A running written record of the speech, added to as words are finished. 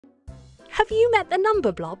Have you met the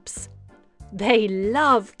Numberblobs? They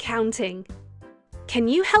love counting. Can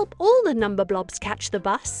you help all the Numberblobs catch the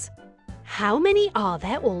bus? How many are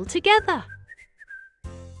there all together?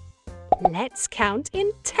 Let's count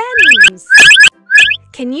in tens.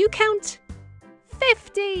 Can you count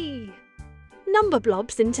 50?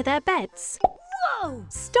 Numberblobs into their beds. Whoa!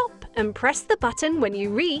 Stop and press the button when you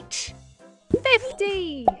reach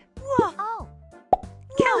 50. Whoa!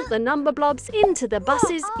 Count the Numberblobs into the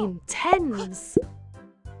buses in tens.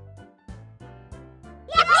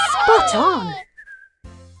 Spot on!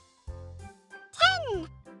 10, 20,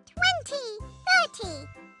 30,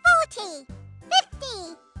 40,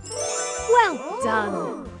 50. Well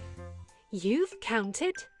done! You've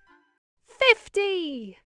counted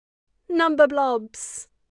 50 Numberblobs.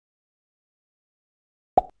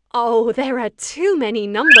 Oh, there are too many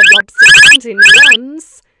Numberblobs to count in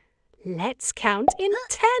ones. Let's count in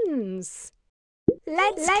tens.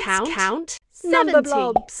 Let's count 70.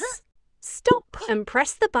 Numberblobs. Stop and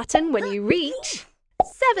press the button when you reach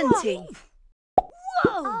 70.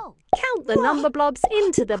 Whoa! Count the Numberblobs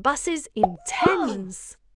into the buses in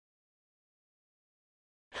tens.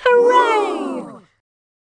 Hooray! 10,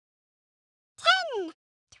 20,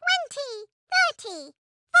 30,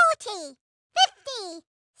 40, 50,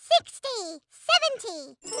 60,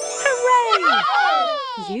 70. Hooray!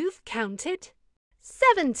 You've counted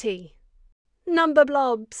 70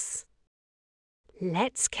 Numberblobs.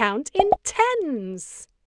 Let's count in tens.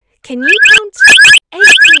 Can you count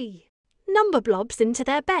 80 Numberblobs into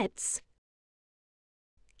their beds?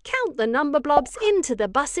 Count the Numberblobs into the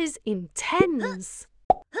buses in tens.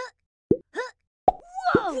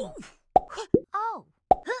 Whoa! Oh!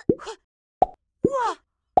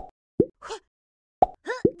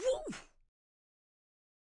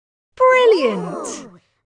 Brilliant!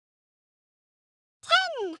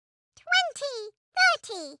 10, 20,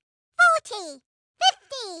 30, 40,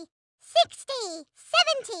 50, 60,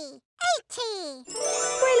 70, 80.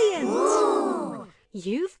 Brilliant!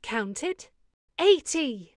 You've counted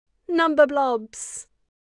 80 Numberblobs.